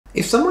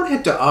If someone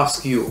had to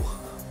ask you,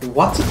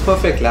 what's a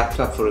perfect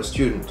laptop for a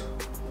student?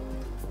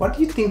 What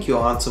do you think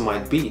your answer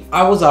might be?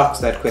 I was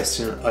asked that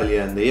question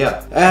earlier in the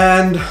year.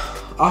 And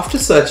after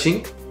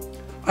searching,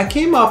 I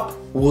came up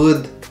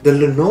with the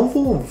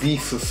Lenovo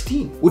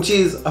v15, which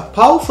is a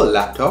powerful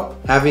laptop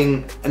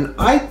having an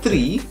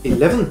i3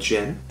 11th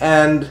gen,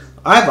 and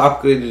I've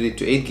upgraded it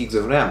to 8 gigs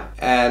of RAM.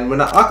 And when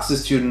I asked the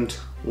student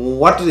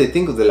what do they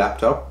think of the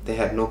laptop, they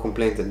had no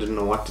complaints and didn't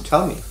know what to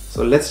tell me.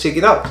 So let's check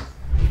it out.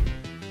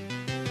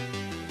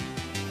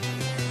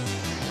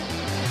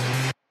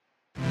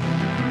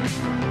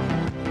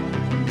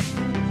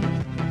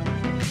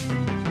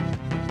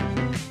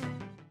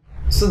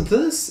 So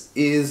this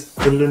is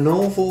the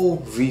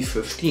Lenovo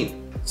v15.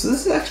 So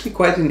this is actually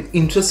quite an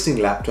interesting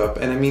laptop,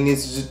 and I mean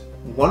it's just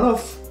one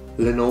of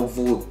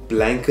Lenovo's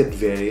blanket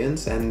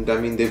variants, and I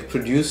mean they've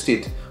produced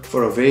it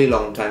for a very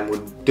long time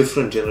with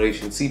different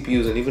generation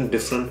CPUs and even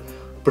different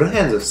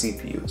brands of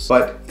CPUs.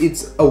 But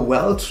it's a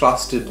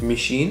well-trusted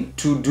machine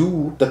to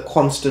do the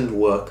constant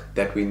work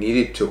that we need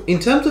it to. In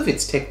terms of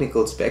its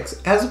technical specs,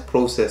 as a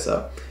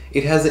processor,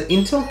 it has an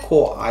Intel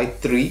Core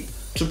i3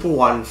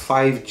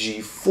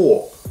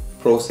 11155G4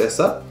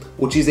 processor,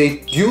 which is a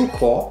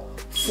dual-core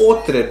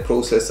 4-thread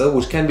processor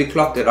which can be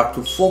clocked at up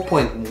to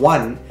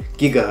 4.1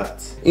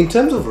 gigahertz. In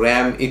terms of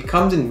RAM, it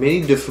comes in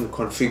many different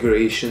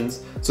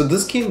configurations. So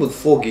this came with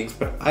 4 gigs,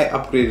 but I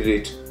upgraded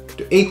it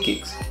to 8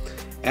 gigs.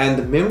 And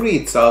the memory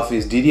itself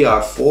is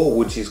DDR4,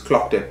 which is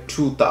clocked at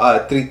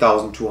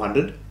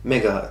 3200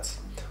 megahertz.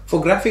 For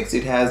graphics,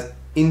 it has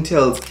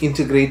Intel's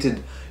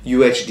integrated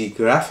UHD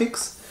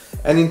graphics.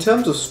 And in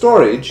terms of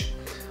storage,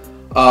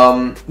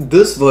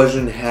 this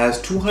version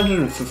has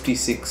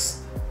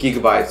 256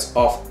 gigabytes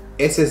of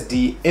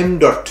SSD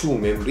M.2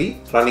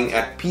 memory running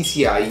at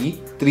PCIe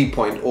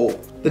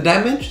 3.0. The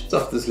dimensions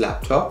of this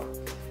laptop,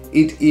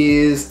 it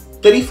is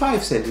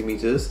 35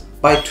 centimeters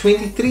by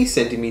 23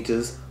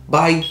 centimeters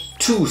by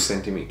 2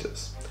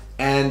 centimeters.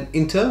 And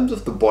in terms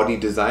of the body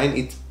design,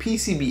 it's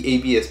PCB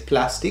ABS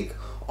plastic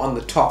on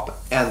the top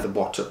and the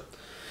bottom.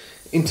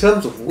 In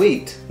terms of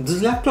weight,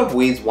 this laptop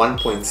weighs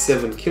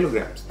 1.7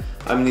 kilograms.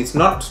 I mean, it's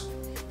not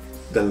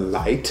the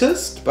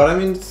lightest, but I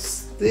mean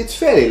it's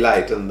fairly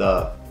light on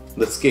the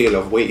scale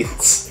of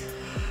weights.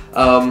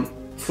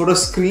 For a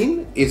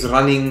screen, it's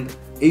running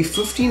a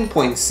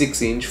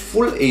 15.6 inch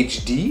full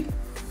HD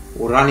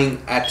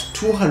running at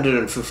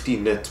 250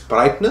 nits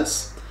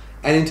brightness.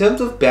 And in terms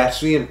of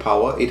battery and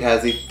power, it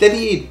has a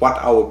 38 watt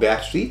hour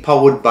battery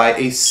powered by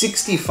a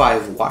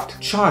 65 watt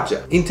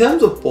charger. In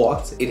terms of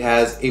ports, it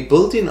has a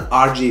built-in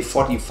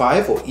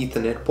RJ45 or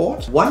Ethernet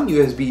port, one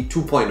USB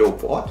 2.0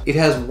 port, it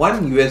has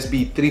one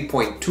USB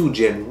 3.2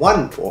 Gen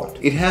 1 port,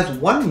 it has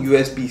one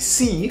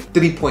USB-C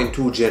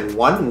 3.2 Gen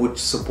 1 which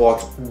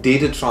supports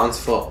data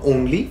transfer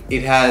only,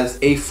 it has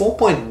a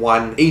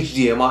 4.1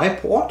 HDMI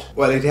port,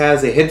 well it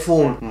has a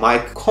headphone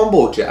mic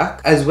combo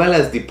jack as well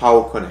as the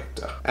power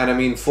connector. And I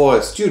mean, for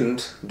a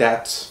student,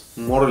 that's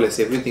more or less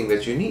everything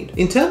that you need.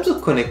 In terms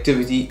of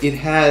connectivity, it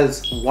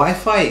has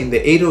Wi-Fi in the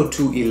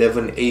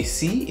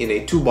 802.11ac in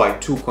a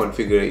 2x2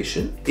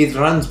 configuration. It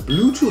runs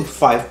Bluetooth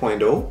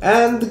 5.0,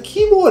 and the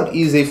keyboard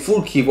is a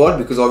full keyboard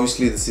because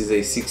obviously this is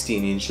a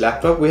 16-inch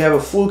laptop. We have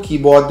a full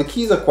keyboard. The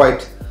keys are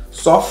quite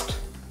soft.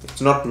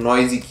 It's not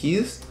noisy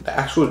keys. The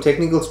actual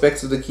technical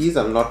specs of the keys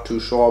I'm not too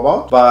sure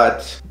about,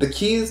 but the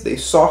keys, they're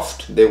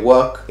soft, they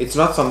work. It's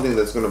not something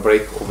that's going to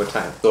break over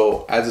time.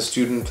 So as a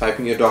student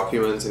typing your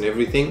documents and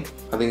everything,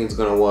 I think it's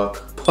going to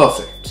work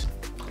perfect.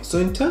 So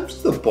in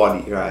terms of the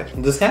body, right,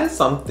 this has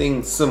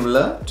something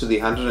similar to the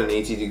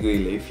 180-degree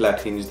lay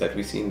flat hinge that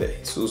we see in the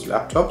ASUS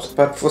laptops,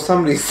 but for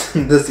some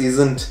reason this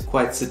isn't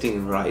quite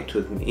sitting right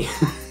with me.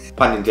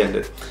 Pun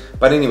intended.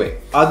 But anyway,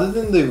 other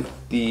than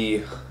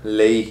the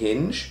lay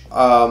hinge,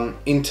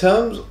 in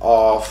terms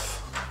of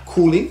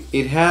cooling,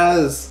 it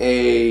has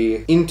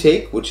a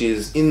intake which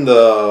is in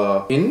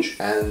the hinge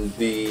and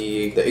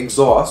the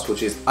exhaust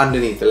which is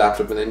underneath the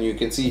laptop, and then you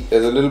can see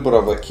there's a little bit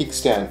of a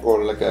kickstand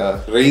or like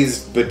a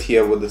raised bit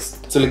here with the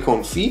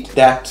silicone feet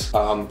that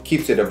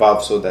keeps it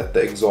above so that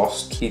the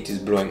exhaust heat is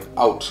blowing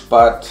out.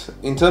 But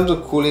in terms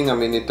of cooling, I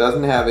mean, it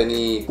doesn't have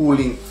any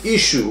cooling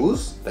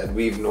issues that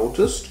we've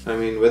noticed. I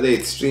mean, whether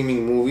it's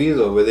streaming movies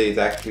or whether it's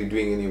actually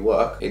doing any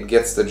work, it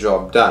gets the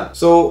job done.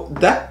 So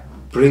that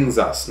brings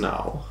us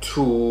now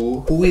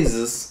to who is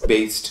this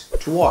based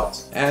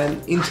towards.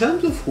 And in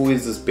terms of who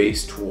is this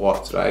based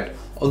towards, right,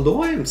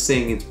 although I am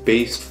saying it's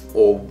based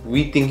or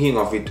we thinking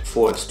of it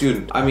for a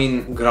student, I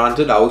mean,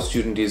 granted our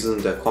student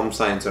isn't a com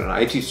science or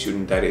an IT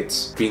student that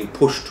it's being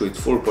pushed to its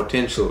full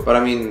potential, but I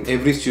mean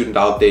every student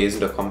out there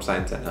isn't a com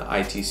science and an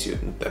IT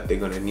student that they're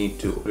going to need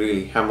to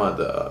really hammer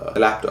the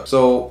laptop.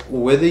 So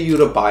whether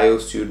you're a bio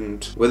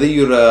student, whether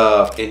you're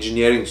a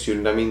engineering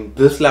student, I mean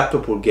this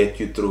laptop will get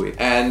you through it.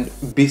 And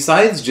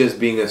besides just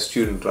being a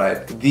student,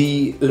 right,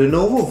 the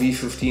Lenovo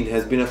v15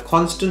 has been a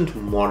constant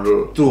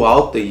model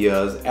throughout the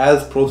years.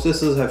 As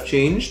processors have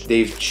changed,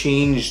 they've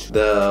changed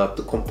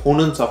the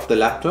components of the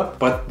laptop,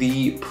 but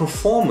the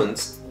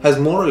performance has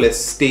more or less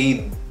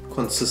stayed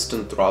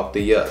consistent throughout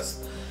the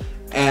years.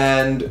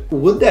 And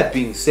with that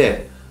being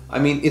said, I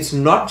mean, it's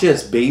not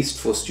just based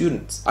for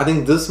students. I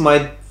think this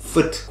might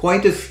fit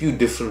quite a few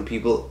different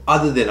people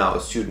other than our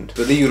student.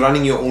 Whether you're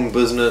running your own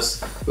business,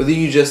 whether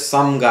you're just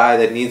some guy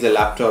that needs a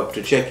laptop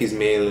to check his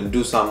mail and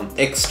do some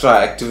extra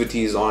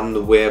activities on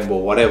the web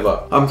or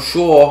whatever, I'm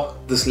sure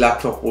this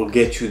laptop will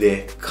get you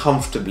there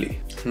comfortably.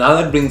 Now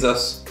that brings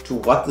us to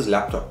what this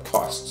laptop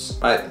costs.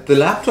 Right, the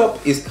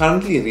laptop is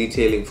currently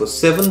retailing for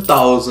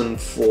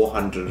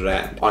 7,400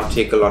 Rand on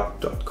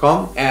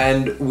Takealot.com,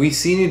 and we've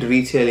seen it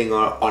retailing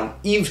on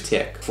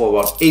EveTech for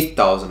about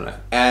 8,000 Rand.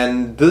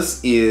 And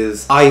this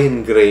is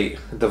iron grey,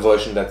 the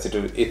version that's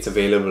it's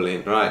available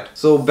in, right?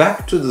 So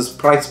back to this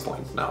price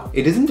point now.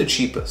 It isn't the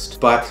cheapest,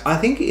 but I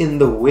think in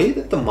the way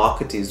that the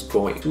market is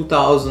going,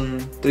 2,000,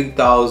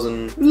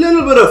 3,000, a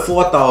little bit of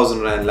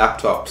 4,000 Rand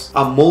laptops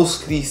are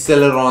mostly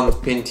Celerons,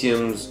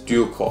 Pentiums,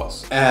 dual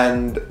cores.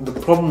 And the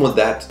problem with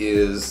that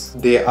is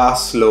they are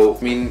slow.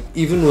 I mean,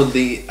 even with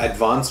the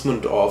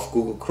advancement of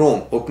Google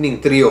Chrome,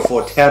 opening 3 or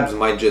 4 tabs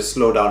might just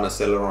slow down a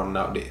Celeron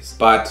nowadays.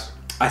 But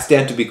I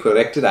stand to be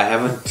corrected. I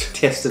haven't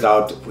tested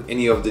out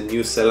any of the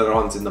new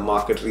Celerons in the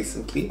market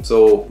recently.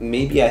 So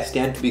maybe I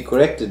stand to be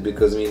corrected,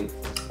 because I mean,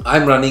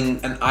 I'm running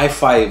an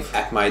i5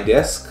 at my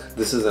desk.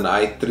 This is an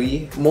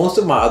i3. Most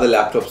of my other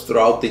laptops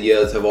throughout the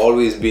years have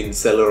always been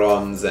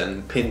Celerons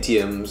and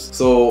Pentiums.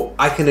 So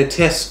I can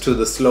attest to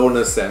the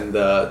slowness and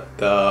the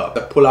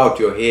pull out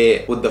your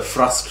hair with the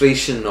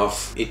frustration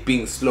of it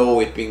being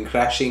slow, it being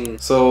crashing.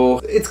 So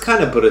it's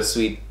kind of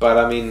bittersweet, but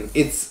I mean,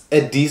 it's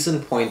a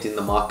decent point in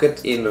the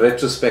market in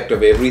retrospect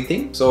of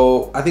everything.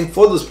 So I think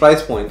for this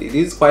price point, it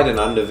is quite an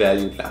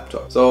undervalued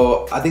laptop.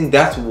 So I think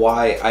that's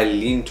why I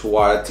lean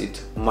towards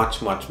it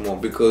much more,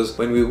 because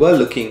when we were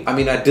looking, I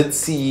mean, I did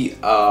see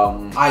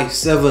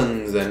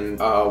i7s and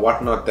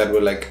whatnot that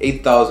were like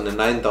 8,000 and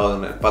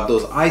 9,000, but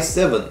those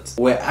i7s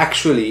were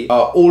actually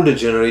older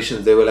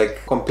generations. They were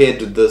like compared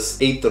to this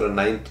 8th or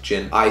 9th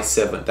gen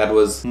i7 that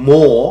was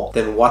more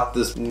than what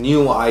this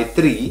new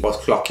i3 was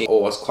clocking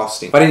or was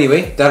costing. But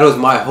anyway, that was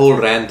my whole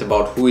rant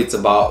about who it's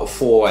about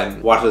for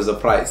and what is the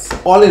price.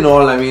 All in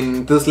all, I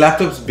mean, this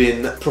laptop's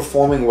been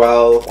performing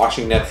well,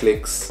 watching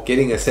Netflix,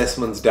 getting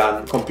assessments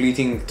done,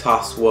 completing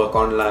task work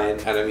online,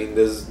 and I mean,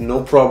 there's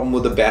no problem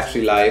with the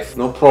battery life,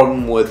 no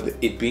problem with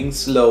it being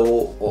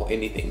slow or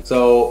anything.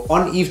 So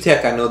on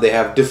EveTech, I know they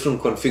have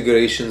different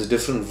configurations,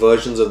 different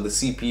versions of the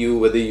CPU,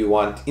 whether you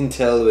want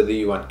Intel, whether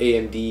you want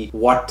AMD,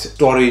 what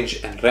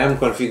storage and RAM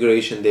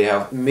configuration. They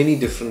have many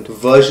different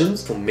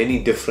versions for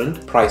many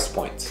different price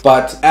points.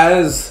 But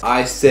as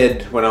I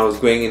said when I was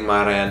going in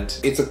my rant,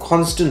 it's a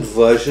constant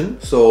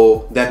version,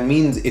 so that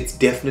means it's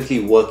definitely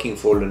working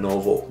for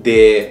Lenovo.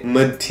 They're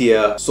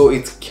mid-tier, so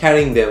it's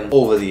carrying them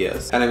over the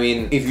years. And I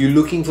mean, if you're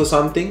looking for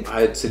something,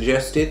 I'd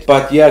suggest it.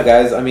 But yeah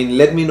guys, I mean,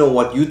 let me know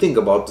what you think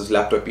about this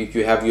laptop, if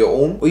you have your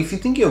own or if you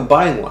think you're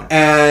buying one.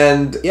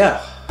 And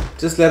yeah,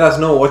 just let us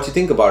know what you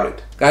think about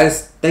it.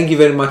 Guys, thank you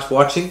very much for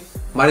watching.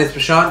 My name is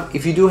Prashant.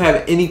 If you do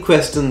have any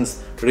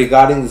questions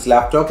regarding this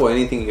laptop or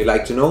anything you'd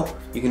like to know,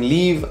 you can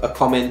leave a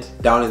comment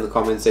down in the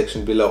comment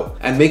section below.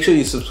 And make sure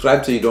you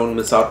subscribe so you don't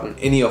miss out on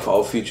any of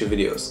our future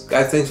videos.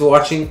 Guys, thanks for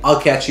watching.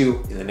 I'll catch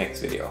you in the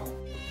next video.